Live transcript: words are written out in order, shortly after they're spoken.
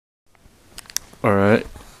Alright,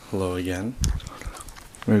 hello again.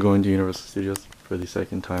 We're going to Universal Studios for the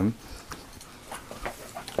second time.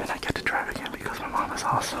 And I get to drive again because my mom is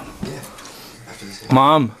awesome. Yeah.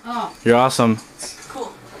 Mom, you're awesome.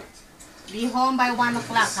 Cool. Be home by 1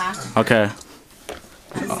 o'clock, huh? Okay.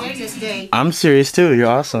 I'm serious, Jay. I'm serious too, you're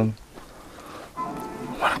awesome.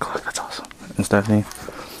 1 o'clock, that's awesome. And Stephanie,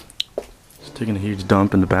 she's taking a huge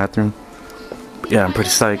dump in the bathroom. But yeah, I'm pretty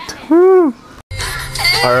psyched. Woo!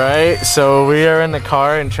 Alright, so we are in the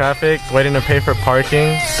car in traffic, waiting to pay for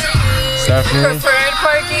parking. Stephanie. Preferred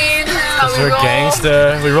parking. Because we're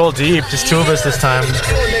gangsta. We roll deep, just two of us this time. We're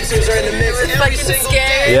fucking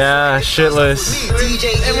scared. Yeah, shitless.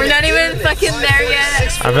 And we're not even fucking there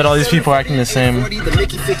yet. I bet all these people are acting the same.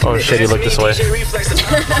 Oh shit, he looked this way.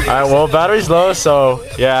 Alright, well, battery's low, so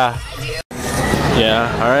yeah.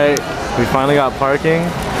 Yeah, alright. We finally got parking.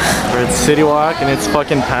 We're at City Walk and it's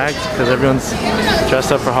fucking packed because everyone's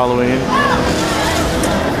dressed up for Halloween.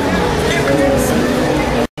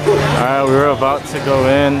 Alright, we were about to go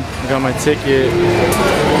in. I got my ticket.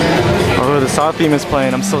 Oh, the Saw theme is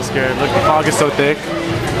playing. I'm so scared. Look, the fog is so thick.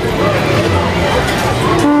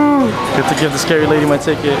 Woo. Get to give the scary lady my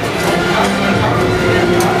ticket.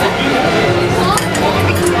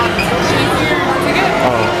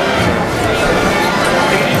 Oh.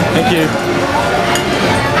 Thank you.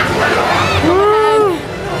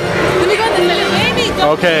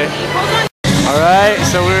 Okay. Alright,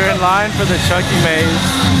 so we're in line for the Chucky maze.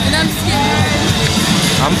 And I'm scared.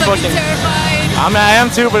 I'm fucking terrified. I am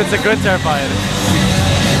too, but it's a good terrified.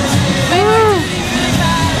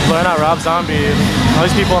 Learn out Rob Zombie. All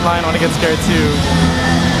these people in line want to get scared too.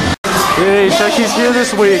 Hey, Chucky's here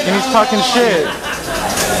this week and he's talking shit.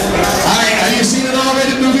 Alright, have you seen an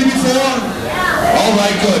R-rated movie before?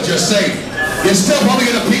 Alright, good, you're safe. You're still probably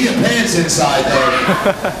gonna pee your pants inside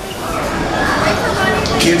there.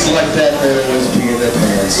 Kids like that, they always pee in their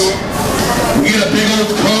pants. We get a big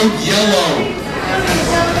old code yellow.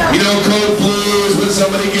 You know code blue is when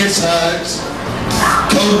somebody gets hurt.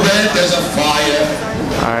 Code red, there's a fire.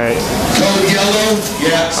 Alright. Code yellow,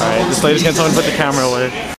 yeah. Alright, this lady's gonna tell me to put the camera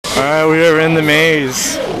away. Alright, we are in the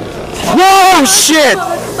maze. Whoa, shit!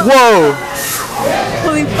 Whoa!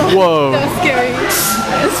 Holy fuck. Whoa. That was scary.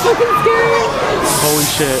 It's fucking scary. Holy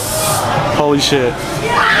shit. Holy shit.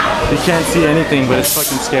 You can't see anything, but it's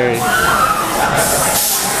fucking scary.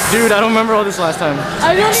 Dude, I don't remember all this last time.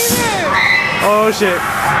 I don't either. Oh shit.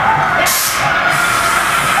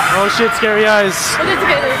 Oh shit, scary eyes. Okay, it's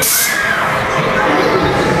okay, lady.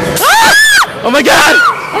 Ah! Oh my god!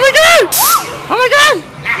 Oh my god! Oh my god!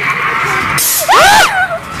 Ah!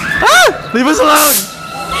 Ah! Leave us alone!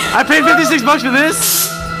 I paid 56 bucks for this.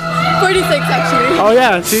 46 actually. Oh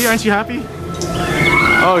yeah, see, aren't you happy?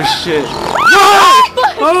 Oh shit. No!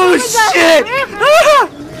 Oh shit! Ah!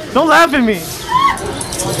 Don't laugh at me.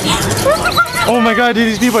 Oh my god, dude,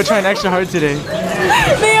 these people are trying extra hard today.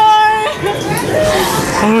 They are.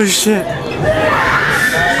 Oh shit.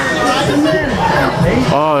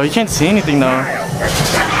 Oh, you can't see anything though.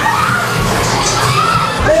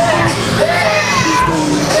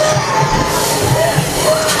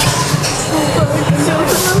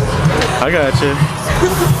 I got you.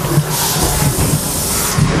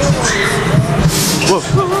 Whoa!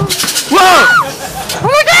 Whoa! Oh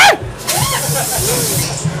my god!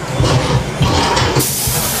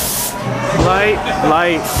 Light,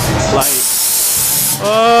 light, light.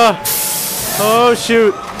 Oh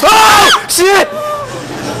shoot! Oh shit!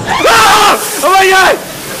 Oh my god!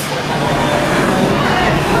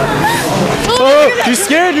 Oh, you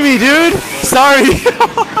scared me, dude. Sorry.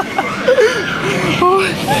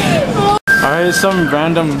 Alright, some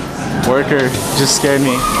random worker just scared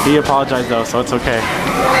me. He apologized though, so it's okay.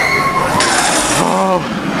 Oh.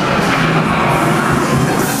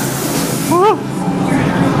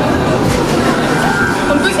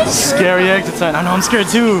 Scary exit sign. I know, I'm scared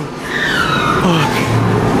too. Fuck.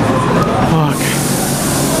 Fuck.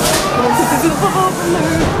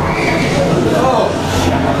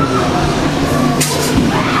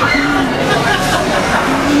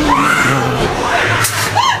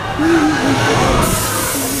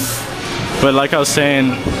 But like I was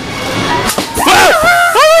saying, oh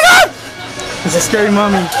my god! It's a scary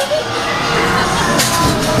mummy.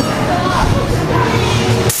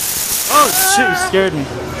 Oh shit, you scared me.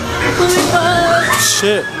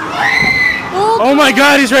 Shit. Oh my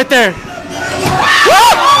god, he's right there.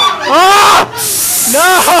 Oh!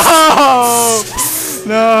 No!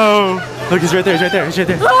 No! Look, he's right there, he's right there, he's right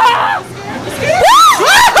there.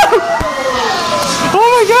 Oh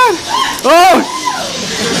my god! Oh!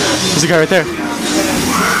 There's a guy right there.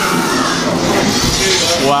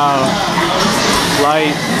 Wow.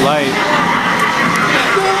 Light, light.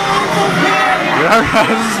 Yeah,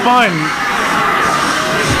 this is fun.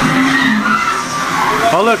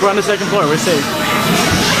 Oh look, we're on the second floor. We're safe.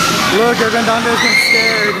 Look, everyone down there is getting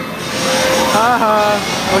scared. Haha,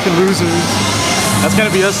 fucking losers. That's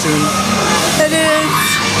gonna be us soon. It is.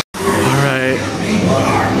 All right.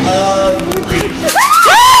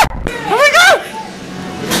 Oh my god!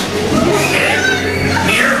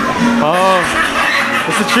 Oh,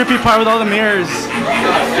 it's the trippy part with all the mirrors. Oh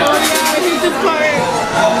yeah, I hate this part.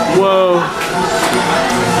 Whoa.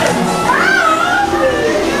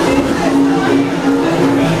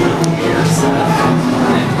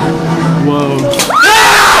 Whoa.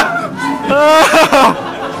 Ah!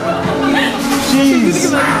 Jeez.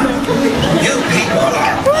 You people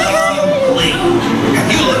are ugly. Have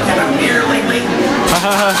you looked in a mirror lately?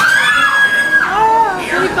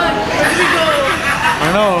 Really fun. Where did we go? I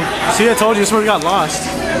know. See, I told you, this is where we got lost.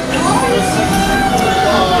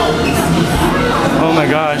 Oh my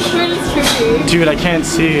gosh. Where is trippy? Dude, I can't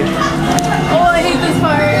see. Oh, I hate this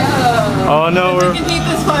part. Oh no, I we're hate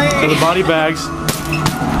this part. the body bags.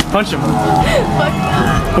 Punch him. Fuck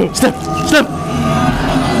that. Oh, step, step.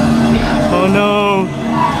 Oh no.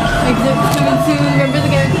 Exit coming soon. Remember the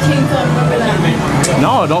guy with the chainsaw? Remember that?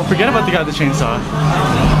 No, don't forget about the guy with the chainsaw.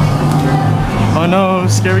 Oh no,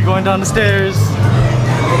 scary going down the stairs.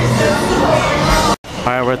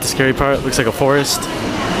 Alright, we're at the scary part. Looks like a forest.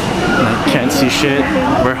 I can't see shit.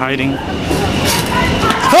 We're hiding.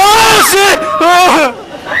 Oh shit!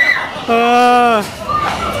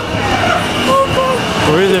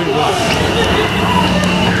 Where is it?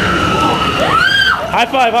 High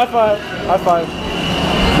five, high five, high five.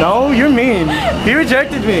 No, you're mean. He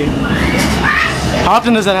rejected me. How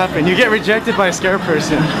often does that happen? You get rejected by a scare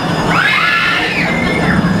person.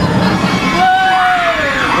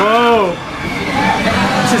 Whoa!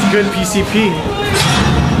 This is good PCP.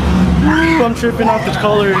 Ooh, I'm tripping off the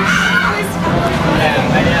colors.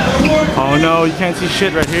 Oh no, you can't see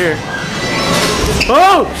shit right here.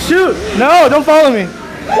 Oh, shoot! No, don't follow me.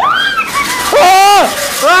 Oh!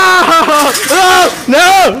 Oh! Oh!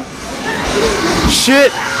 No!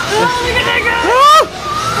 Shit!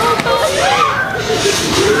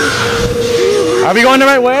 Are we going the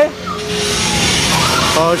right way?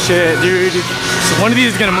 Oh shit, dude. One of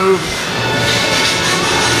these is gonna move.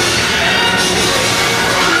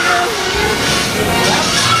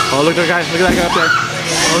 Oh, look at that guy. Look at that guy up there.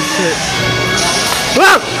 Oh shit.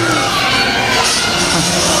 Ah!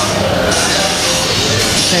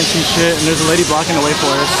 Can't see shit, and there's a lady blocking the way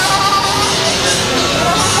for us.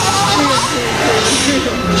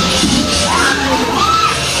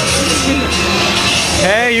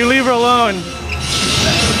 Hey, you leave her alone.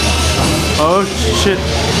 Oh shit.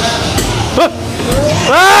 Ah!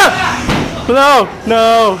 Ah! No,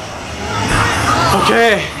 no.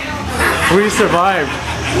 Okay, we survived.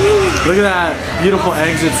 Look at that beautiful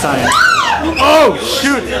exit sign. Oh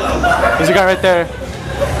shoot! There's a guy right there.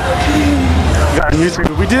 We got a new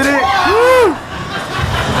screen. We did it! Woo!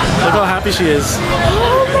 Look how happy she is.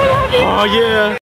 Oh yeah.